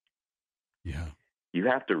thankful. Yeah. You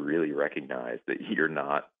have to really recognize that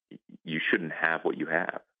you shouldn't have what you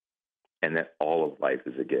have, and that all of life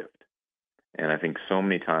is a gift. And I think so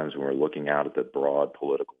many times when we're looking out at the broad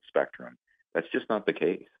political spectrum, that's just not the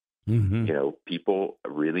case. Mm-hmm. You know, people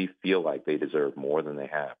really feel like they deserve more than they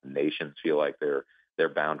have. Nations feel like their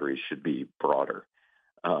boundaries should be broader.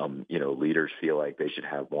 Leaders feel like they should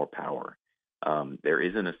have more power. There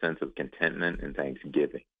isn't a sense of contentment and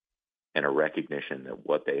thanksgiving and a recognition that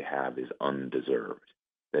what they have is undeserved,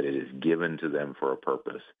 that it is given to them for a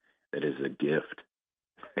purpose, that is a gift.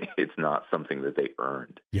 It's not something that they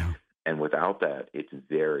earned. Yeah. And without that, it's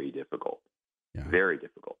very difficult, very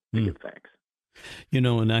difficult to give thanks.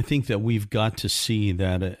 And I think that we've got to see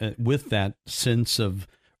that with that sense of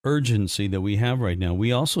urgency that we have right now,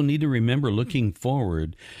 we also need to remember looking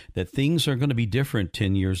forward that things are going to be different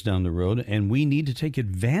 10 years down the road, and we need to take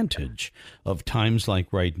advantage of times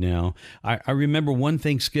like right now. I remember one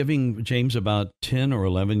Thanksgiving, James, about 10 or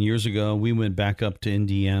 11 years ago, we went back up to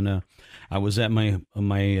Indiana. I was at my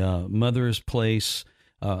mother's place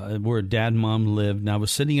where Dad and Mom lived, and I was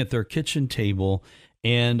sitting at their kitchen table,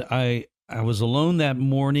 and I was alone that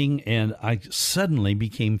morning, and I suddenly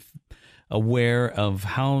became aware of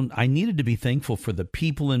how I needed to be thankful for the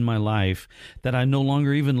people in my life that I no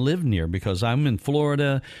longer even live near because I'm in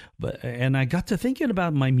Florida. And I got to thinking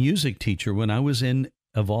about my music teacher when I was in,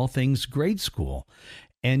 of all things, grade school.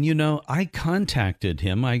 And, I contacted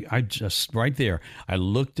him. I just right there, I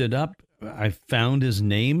looked it up. I found his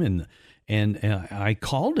name and I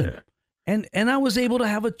called him and I was able to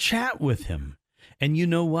have a chat with him. And you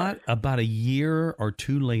know what? About a year or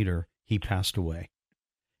two later, he passed away.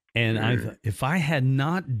 And if I had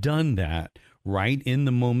not done that right in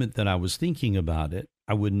the moment that I was thinking about it,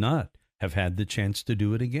 I would not have had the chance to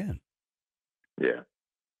do it again. Yeah.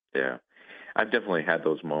 I've definitely had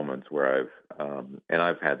those moments where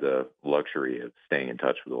I've had the luxury of staying in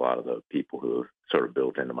touch with a lot of the people who have sort of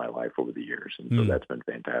built into my life over the years. And so that's been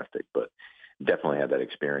fantastic. But definitely had that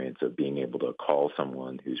experience of being able to call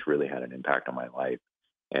someone who's really had an impact on my life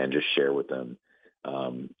and just share with them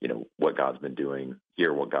what God's been doing,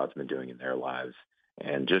 hear what God's been doing in their lives,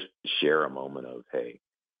 and just share a moment of, hey,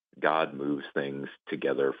 God moves things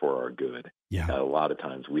together for our good. Yeah. A lot of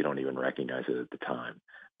times we don't even recognize it at the time,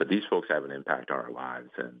 but these folks have an impact on our lives,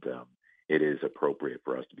 and it is appropriate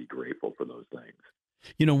for us to be grateful for those things.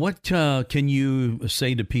 What can you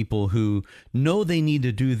say to people who know they need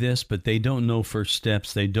to do this, but they don't know first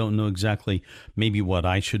steps? They don't know exactly maybe what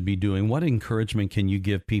I should be doing. What encouragement can you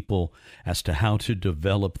give people as to how to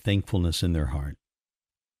develop thankfulness in their heart?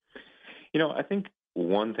 I think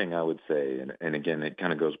one thing I would say, and again, it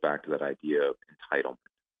kind of goes back to that idea of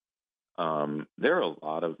entitlement. There are a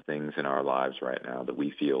lot of things in our lives right now that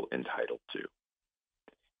we feel entitled to.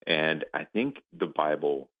 And I think the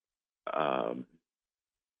Bible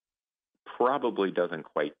probably doesn't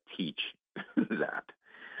quite teach that.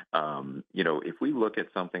 If we look at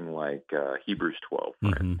something like Hebrews 12, for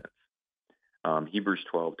instance, Hebrews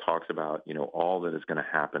 12 talks about, all that is going to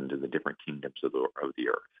happen to the different kingdoms of the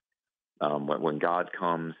earth. When God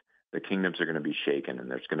comes, the kingdoms are going to be shaken, and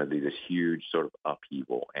there's going to be this huge sort of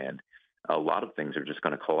upheaval, and a lot of things are just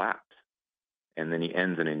going to collapse. And then he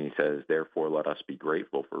ends it and he says, therefore, let us be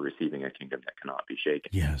grateful for receiving a kingdom that cannot be shaken.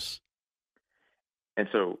 Yes. And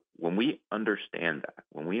so when we understand that,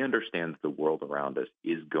 when we understand that the world around us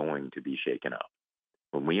is going to be shaken up,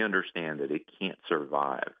 when we understand that it can't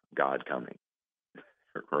survive God coming,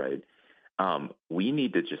 right, we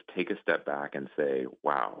need to just take a step back and say,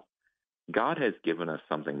 wow, God has given us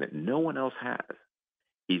something that no one else has.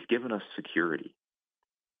 He's given us security.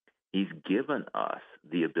 He's given us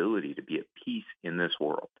the ability to be at peace in this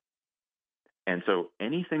world. And so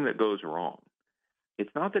anything that goes wrong,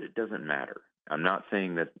 it's not that it doesn't matter. I'm not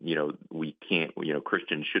saying that, we can't,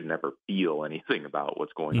 Christians should never feel anything about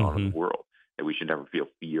what's going on in the world, that we should never feel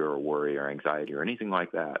fear or worry or anxiety or anything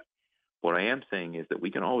like that. What I am saying is that we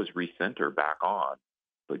can always recenter back on,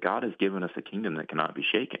 but God has given us a kingdom that cannot be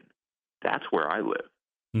shaken. That's where I live.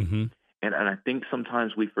 And I think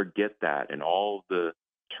sometimes we forget that in all the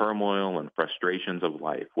turmoil and frustrations of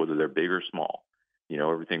life, whether they're big or small,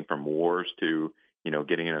 everything from wars to,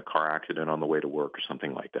 getting in a car accident on the way to work or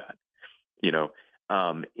something like that.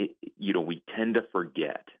 We tend to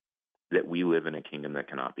forget that we live in a kingdom that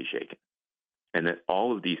cannot be shaken, and that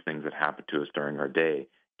all of these things that happen to us during our day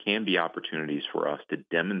can be opportunities for us to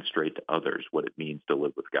demonstrate to others what it means to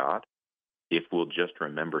live with God, if we'll just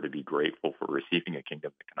remember to be grateful for receiving a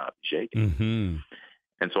kingdom that cannot be shaken.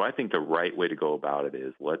 And so I think the right way to go about it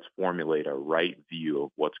is, let's formulate a right view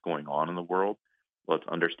of what's going on in the world. Let's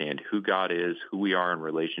understand who God is, who we are in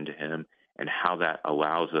relation to him, and how that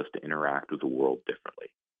allows us to interact with the world differently.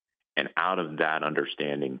 And out of that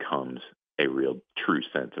understanding comes a real true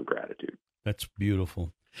sense of gratitude. That's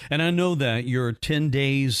beautiful. And I know that your 10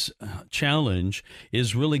 days challenge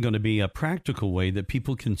is really going to be a practical way that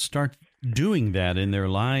people can start doing that in their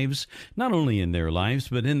lives, not only in their lives,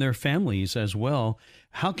 but in their families as well.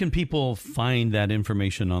 How can people find that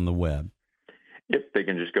information on the web? Yep, they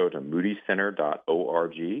can just go to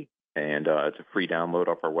moodycenter.org, and it's a free download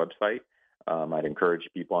off our website. I'd encourage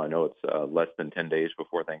people, I know it's less than 10 days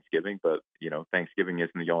before Thanksgiving, but, Thanksgiving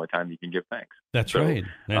isn't the only time you can give thanks. That's right.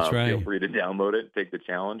 That's right. Feel free to download it, take the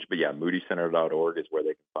challenge. But yeah, moodycenter.org is where they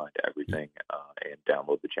can find everything and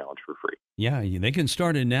download the challenge for free. Yeah, they can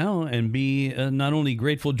start it now and be not only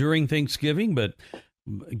grateful during Thanksgiving, but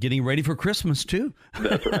getting ready for Christmas too.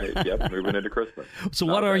 That's right. Yep, moving into Christmas. So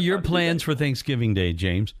what are your plans for Thanksgiving Day,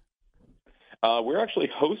 James? We're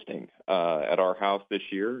actually hosting at our house this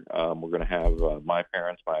year. We're going to have my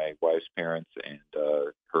parents, my wife's parents, and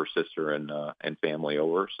her sister and family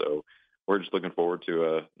over. So we're just looking forward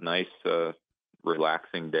to a nice,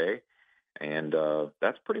 relaxing day. And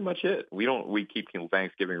that's pretty much it. We keep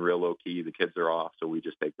Thanksgiving real low key. The kids are off, so we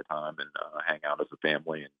just take the time and hang out as a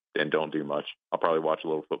family and don't do much. I'll probably watch a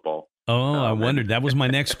little football. Oh, I wondered. That was my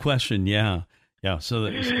next question. Yeah.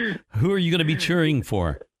 So who are you going to be cheering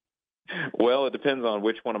for? Well, it depends on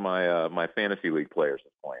which one of my fantasy league players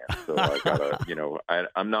is playing. So I gotta,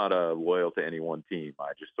 I'm not loyal to any one team.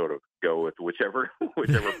 I just sort of go with whichever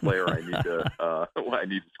player I need to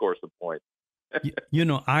score some points.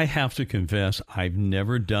 I have to confess, I've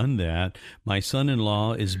never done that. My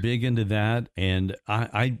son-in-law is big into that, and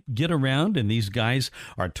I get around, and these guys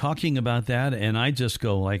are talking about that, and I just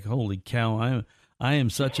go like, holy cow, I am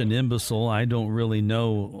such an imbecile. I don't really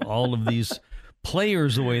know all of these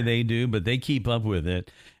players the way they do, but they keep up with it.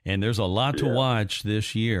 And there's a lot to watch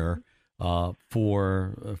this year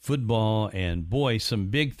for football. And boy, some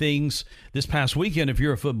big things this past weekend. If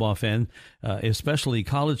you're a football fan, especially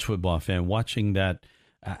college football fan, watching that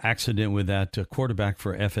accident with that quarterback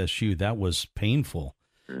for FSU, that was painful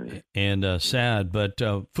and sad. But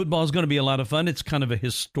football is going to be a lot of fun. It's kind of a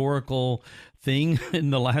historical thing in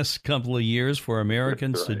the last couple of years for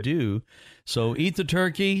Americans to do. So eat the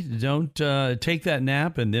turkey, don't take that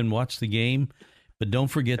nap, and then watch the game. But don't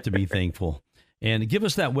forget to be thankful. And give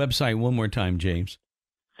us that website one more time, James.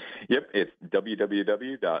 Yep, it's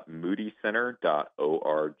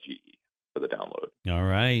www.moodycenter.org for the download. All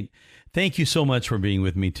right. Thank you so much for being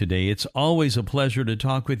with me today. It's always a pleasure to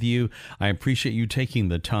talk with you. I appreciate you taking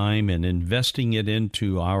the time and investing it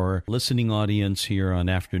into our listening audience here on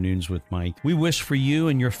Afternoons with Mike. We wish for you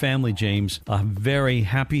and your family, James, a very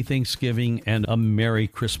happy Thanksgiving and a Merry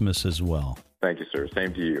Christmas as well. Thank you, sir.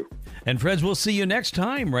 Same to you. And friends, we'll see you next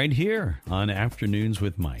time right here on Afternoons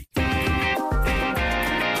with Mike.